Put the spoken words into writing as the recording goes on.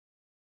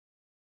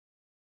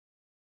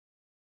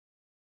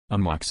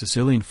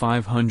Amoxicillin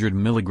 500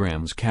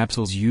 mg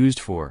capsules used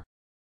for.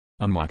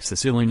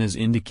 Amoxicillin is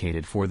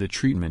indicated for the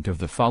treatment of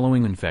the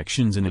following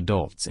infections in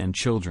adults and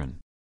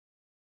children.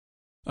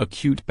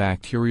 Acute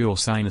bacterial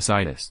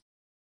sinusitis,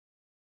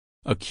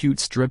 acute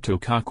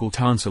streptococcal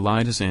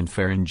tonsillitis and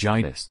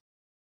pharyngitis,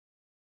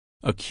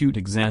 acute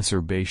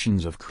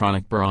exacerbations of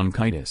chronic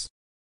bronchitis,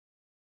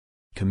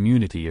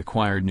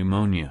 community-acquired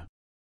pneumonia,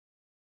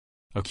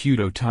 acute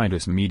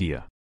otitis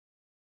media,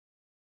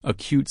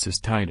 acute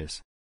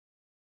cystitis,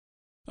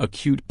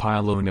 acute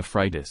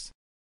pyelonephritis,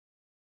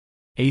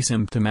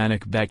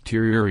 asymptomatic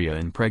bacteriuria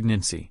in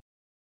pregnancy,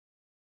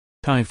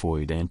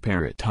 typhoid and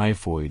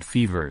paratyphoid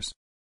fevers,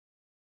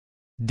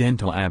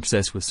 dental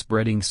abscess with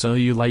spreading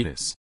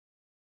cellulitis,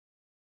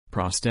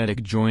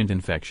 prosthetic joint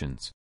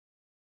infections,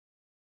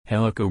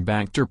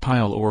 Helicobacter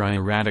pylori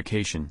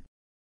eradication,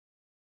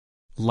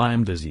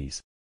 Lyme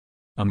disease.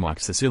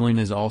 Amoxicillin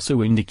is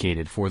also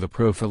indicated for the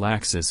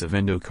prophylaxis of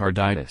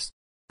endocarditis.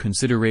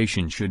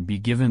 Consideration should be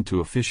given to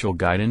official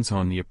guidance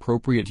on the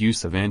appropriate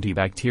use of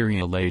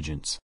antibacterial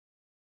agents.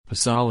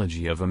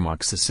 Posology of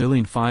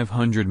amoxicillin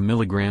 500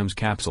 mg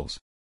capsules.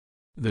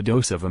 The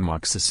dose of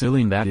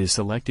amoxicillin that is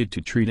selected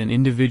to treat an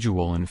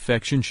individual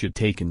infection should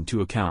take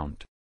into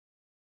account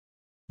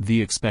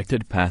the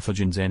expected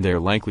pathogens and their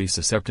likely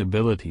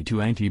susceptibility to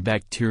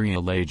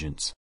antibacterial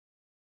agents,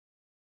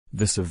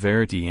 the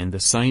severity and the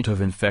site of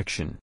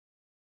infection,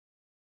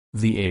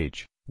 the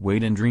age,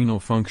 weight and renal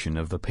function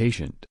of the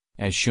patient,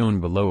 as shown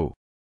below.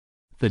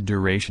 The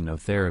duration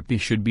of therapy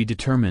should be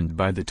determined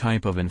by the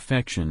type of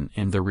infection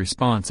and the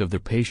response of the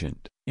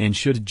patient, and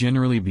should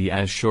generally be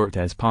as short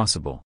as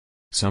possible.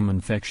 Some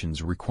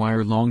infections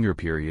require longer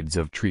periods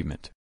of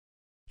treatment.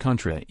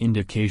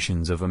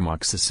 Contraindications of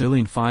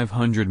amoxicillin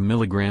 500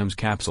 mg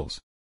capsules.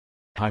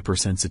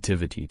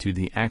 Hypersensitivity to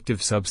the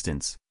active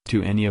substance,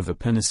 to any of the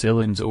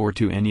penicillins or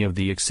to any of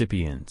the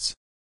excipients.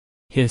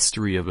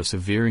 History of a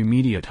severe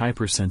immediate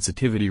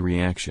hypersensitivity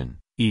reaction,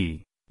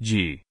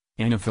 e.g.,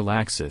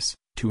 anaphylaxis,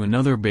 to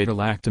another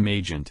beta-lactam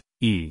agent,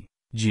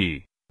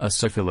 e.g., a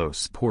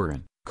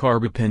cephalosporin,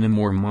 carbapenem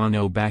or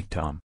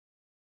monobactam.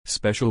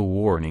 Special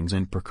warnings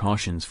and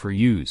precautions for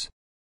use.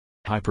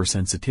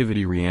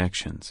 Hypersensitivity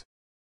reactions.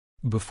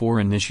 Before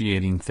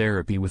initiating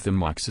therapy with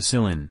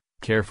amoxicillin,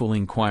 careful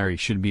inquiry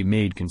should be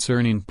made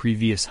concerning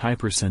previous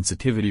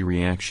hypersensitivity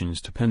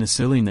reactions to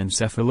penicillin and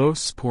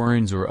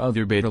cephalosporins or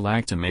other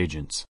beta-lactam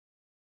agents.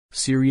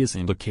 Serious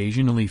and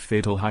occasionally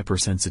fatal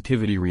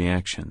hypersensitivity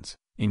reactions,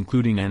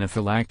 including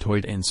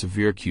anaphylactoid and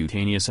severe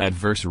cutaneous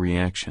adverse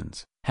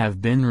reactions,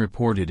 have been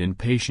reported in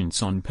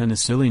patients on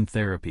penicillin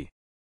therapy.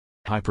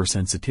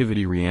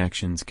 Hypersensitivity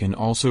reactions can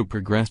also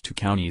progress to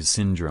Cownie's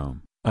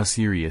syndrome, a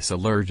serious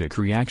allergic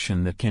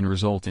reaction that can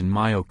result in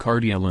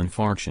myocardial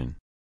infarction.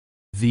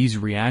 These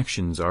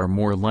reactions are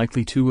more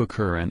likely to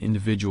occur in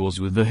individuals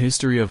with a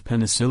history of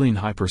penicillin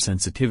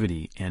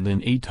hypersensitivity and in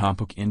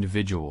atopic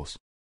individuals.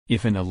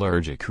 If an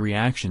allergic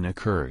reaction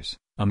occurs,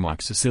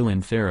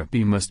 amoxicillin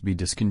therapy must be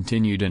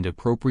discontinued and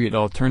appropriate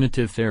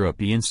alternative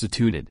therapy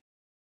instituted.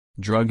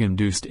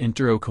 Drug-induced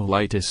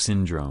enterocolitis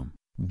syndrome,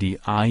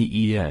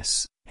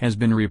 DIES, has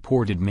been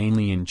reported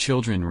mainly in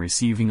children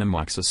receiving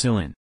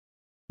amoxicillin.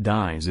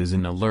 DIES is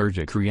an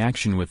allergic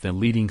reaction with the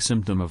leading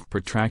symptom of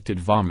protracted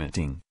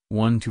vomiting,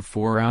 1 to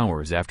 4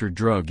 hours after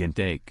drug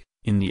intake,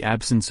 in the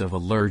absence of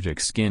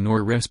allergic skin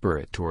or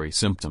respiratory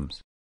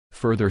symptoms.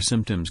 Further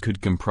symptoms could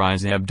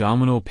comprise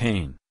abdominal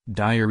pain,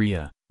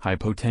 diarrhea,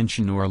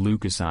 hypotension or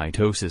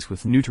leukocytosis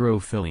with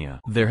neutrophilia.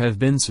 There have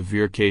been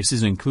severe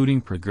cases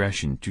including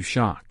progression to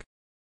shock.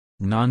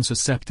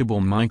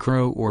 Non-susceptible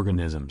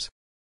microorganisms.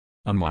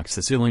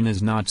 Amoxicillin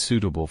is not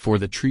suitable for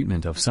the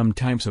treatment of some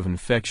types of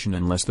infection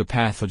unless the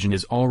pathogen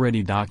is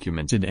already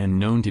documented and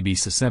known to be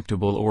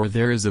susceptible, or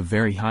there is a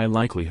very high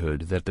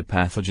likelihood that the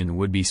pathogen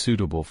would be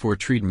suitable for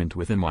treatment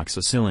with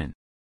amoxicillin.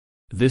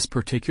 This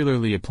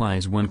particularly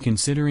applies when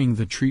considering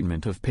the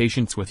treatment of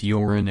patients with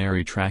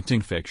urinary tract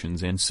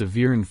infections and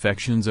severe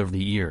infections of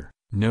the ear,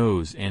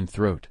 nose and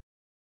throat.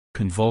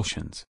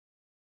 Convulsions.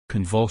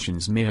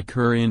 Convulsions may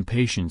occur in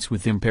patients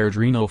with impaired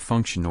renal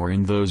function or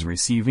in those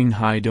receiving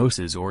high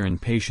doses or in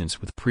patients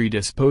with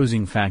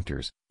predisposing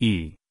factors,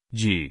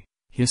 e.g.,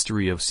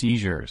 history of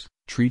seizures,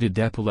 treated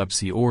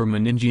epilepsy or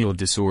meningeal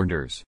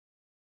disorders.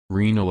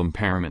 Renal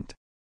impairment.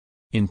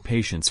 In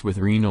patients with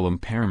renal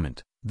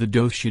impairment, the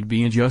dose should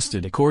be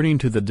adjusted according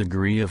to the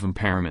degree of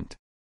impairment.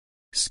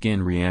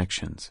 Skin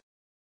reactions.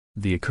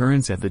 The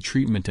occurrence at the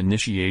treatment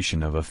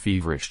initiation of a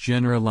feverish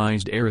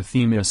generalized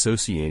erythema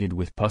associated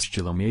with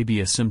pustula may be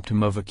a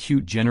symptom of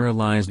acute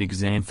generalized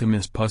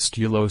xanthemus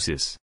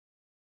pustulosis.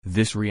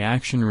 This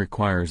reaction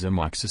requires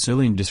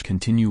amoxicillin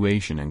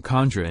discontinuation and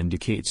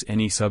contraindicates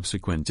any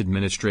subsequent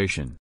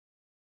administration.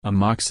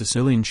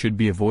 Amoxicillin should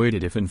be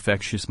avoided if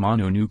infectious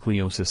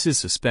mononucleosis is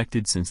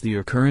suspected, since the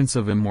occurrence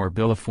of a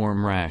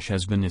morbilliform rash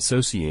has been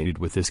associated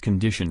with this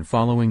condition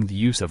following the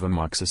use of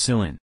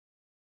amoxicillin.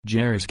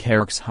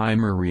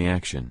 Jarisch-Herxheimer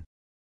reaction.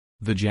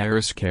 The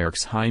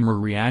Jarisch-Herxheimer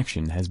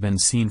reaction has been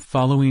seen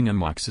following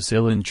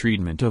amoxicillin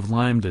treatment of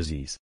Lyme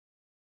disease.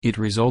 It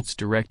results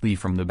directly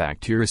from the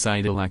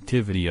bactericidal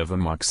activity of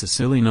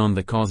amoxicillin on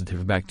the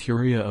causative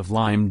bacteria of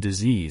Lyme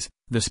disease,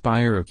 the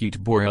spirochete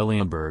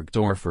Borrelia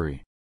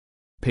burgdorferi.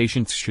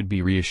 Patients should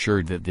be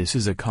reassured that this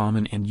is a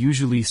common and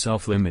usually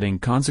self-limiting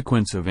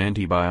consequence of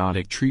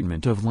antibiotic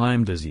treatment of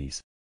Lyme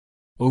disease.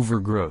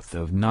 Overgrowth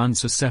of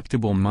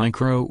non-susceptible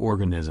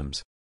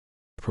microorganisms.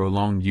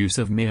 Prolonged use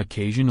of may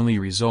occasionally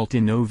result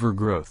in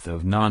overgrowth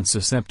of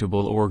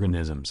non-susceptible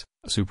organisms,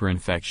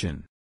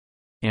 superinfection.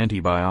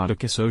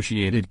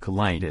 Antibiotic-associated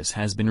colitis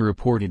has been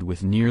reported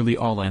with nearly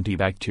all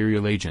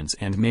antibacterial agents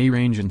and may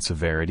range in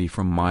severity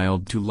from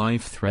mild to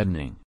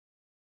life-threatening.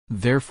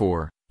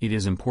 Therefore, it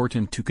is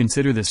important to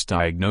consider this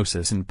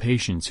diagnosis in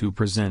patients who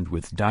present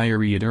with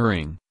diarrhea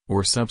during,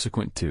 or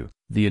subsequent to,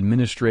 the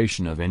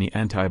administration of any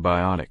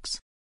antibiotics.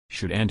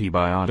 Should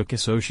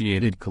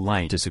antibiotic-associated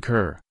colitis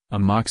occur,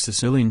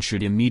 amoxicillin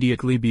should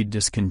immediately be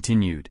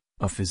discontinued,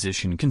 a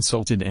physician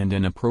consulted and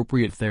an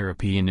appropriate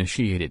therapy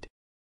initiated.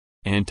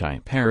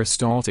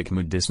 Antiperistaltic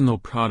medicinal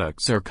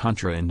products are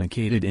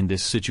contraindicated in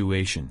this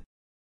situation.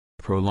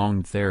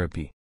 Prolonged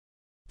therapy.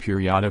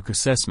 Periodic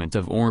assessment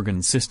of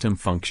organ system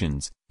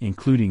functions,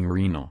 including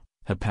renal,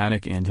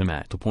 hepatic and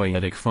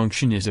hematopoietic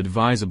function is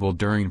advisable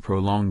during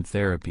prolonged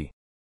therapy.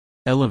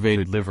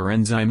 Elevated liver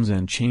enzymes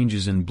and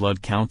changes in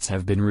blood counts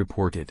have been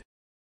reported.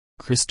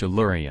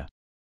 Crystalluria.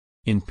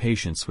 In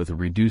patients with a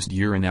reduced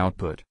urine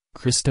output,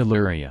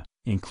 crystalluria,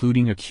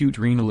 including acute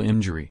renal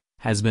injury,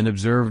 has been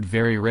observed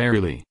very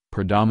rarely,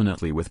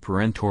 predominantly with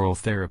parenteral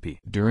therapy.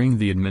 During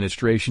the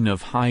administration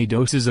of high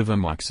doses of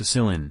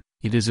amoxicillin,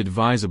 it is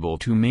advisable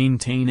to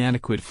maintain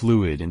adequate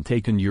fluid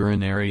intake and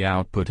urinary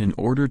output in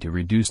order to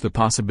reduce the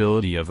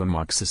possibility of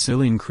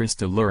amoxicillin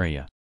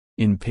crystalluria.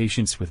 In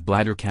patients with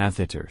bladder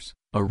catheters,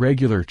 a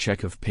regular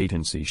check of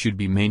patency should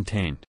be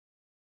maintained.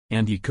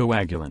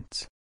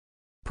 Anticoagulants.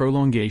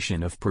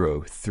 Prolongation of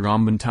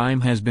prothrombin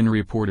time has been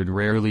reported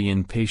rarely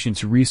in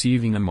patients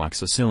receiving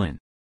amoxicillin.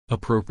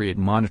 Appropriate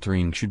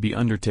monitoring should be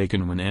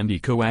undertaken when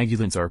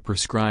anticoagulants are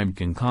prescribed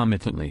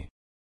concomitantly.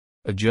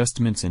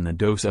 Adjustments in the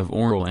dose of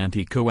oral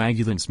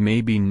anticoagulants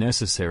may be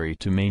necessary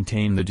to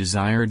maintain the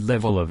desired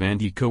level of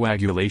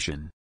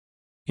anticoagulation.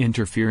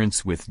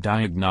 Interference with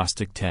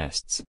diagnostic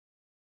tests.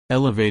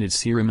 Elevated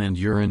serum and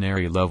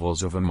urinary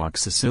levels of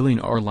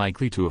amoxicillin are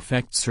likely to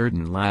affect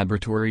certain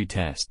laboratory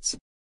tests.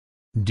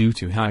 Due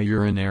to high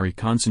urinary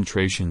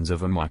concentrations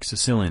of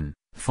amoxicillin,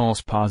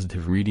 false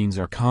positive readings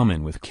are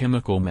common with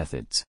chemical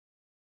methods.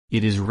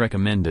 It is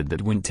recommended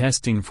that when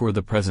testing for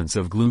the presence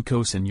of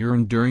glucose in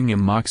urine during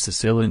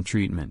amoxicillin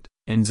treatment,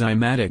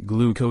 enzymatic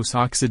glucose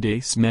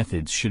oxidase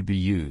methods should be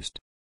used.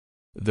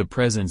 The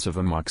presence of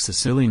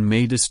amoxicillin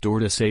may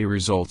distort assay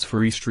results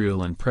for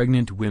estriol and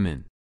pregnant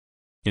women.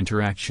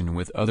 Interaction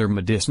with other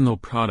medicinal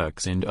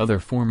products and other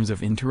forms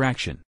of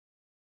interaction.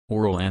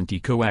 Oral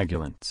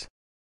anticoagulants.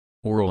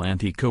 Oral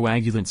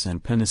anticoagulants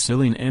and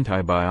penicillin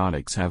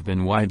antibiotics have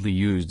been widely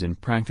used in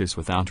practice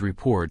without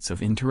reports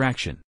of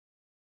interaction.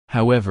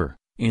 However,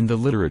 in the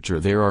literature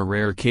there are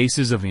rare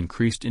cases of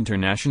increased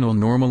international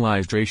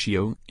normalized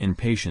ratio in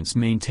patients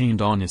maintained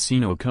on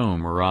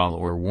isinocomerol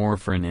or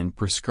warfarin and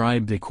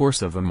prescribed a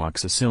course of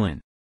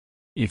amoxicillin.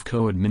 If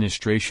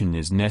co-administration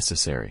is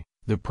necessary,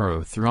 the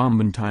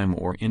prothrombin time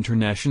or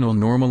international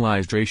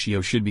normalized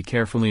ratio should be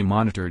carefully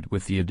monitored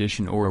with the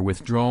addition or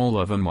withdrawal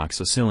of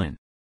amoxicillin.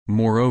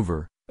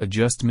 Moreover,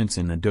 adjustments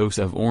in the dose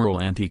of oral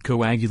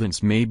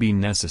anticoagulants may be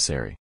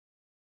necessary.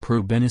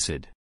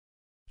 Probenecid.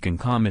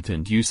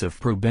 Concomitant use of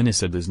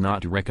probenecid is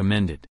not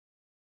recommended.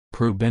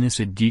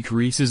 Probenecid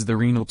decreases the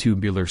renal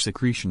tubular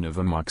secretion of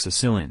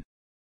amoxicillin.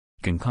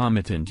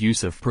 Concomitant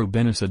use of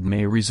probenecid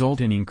may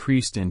result in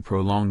increased and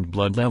prolonged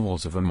blood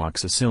levels of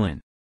amoxicillin.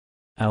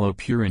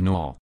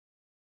 Allopurinol.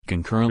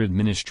 Concurrent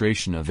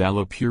administration of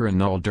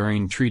allopurinol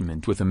during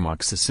treatment with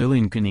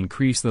amoxicillin can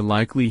increase the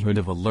likelihood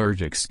of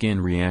allergic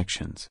skin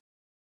reactions.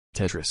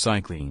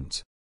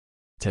 Tetracyclines.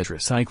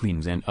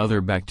 Tetracyclines and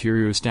other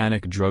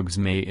bacteriostatic drugs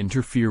may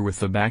interfere with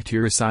the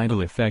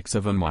bactericidal effects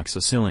of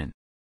amoxicillin.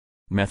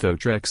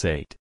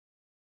 Methotrexate.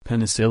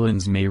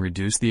 Penicillins may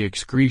reduce the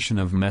excretion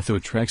of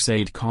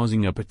methotrexate,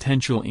 causing a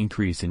potential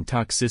increase in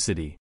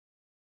toxicity.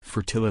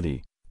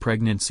 Fertility,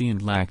 pregnancy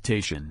and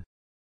lactation.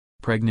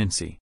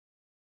 Pregnancy.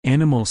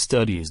 Animal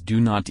studies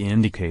do not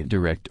indicate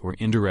direct or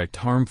indirect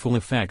harmful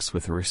effects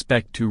with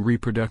respect to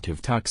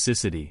reproductive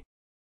toxicity.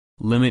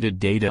 Limited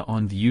data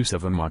on the use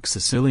of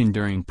amoxicillin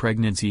during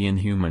pregnancy in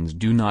humans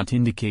do not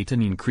indicate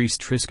an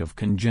increased risk of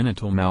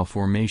congenital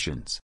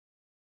malformations.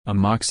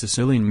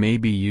 Amoxicillin may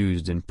be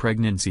used in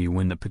pregnancy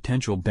when the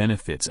potential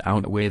benefits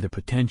outweigh the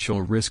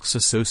potential risks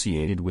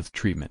associated with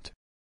treatment.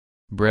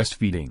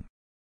 Breastfeeding.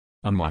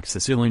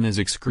 Amoxicillin is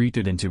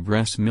excreted into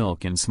breast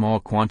milk in small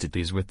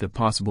quantities with the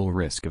possible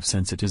risk of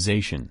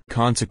sensitization.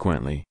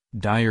 Consequently,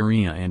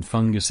 diarrhea and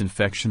fungus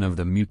infection of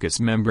the mucous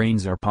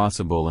membranes are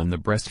possible in the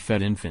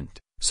breastfed infant,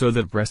 so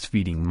that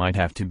breastfeeding might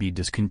have to be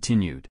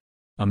discontinued.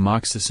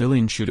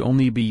 Amoxicillin should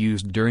only be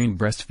used during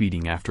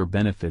breastfeeding after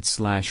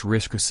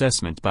benefits/risk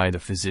assessment by the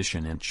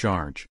physician in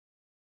charge.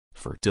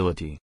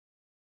 Fertility.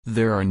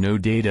 There are no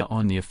data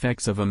on the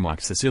effects of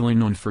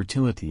amoxicillin on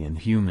fertility in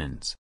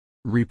humans.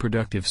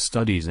 Reproductive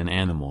studies in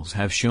animals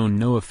have shown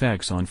no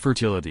effects on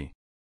fertility.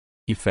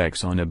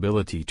 Effects on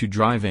ability to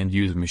drive and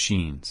use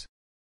machines.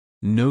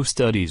 No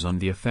studies on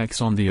the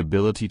effects on the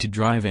ability to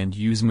drive and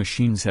use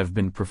machines have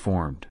been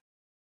performed.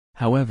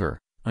 However,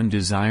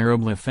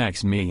 undesirable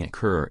effects may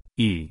occur,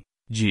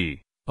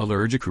 e.g.,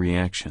 allergic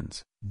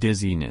reactions,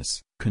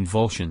 dizziness,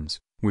 convulsions,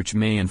 which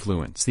may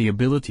influence the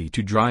ability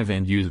to drive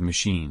and use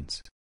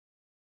machines.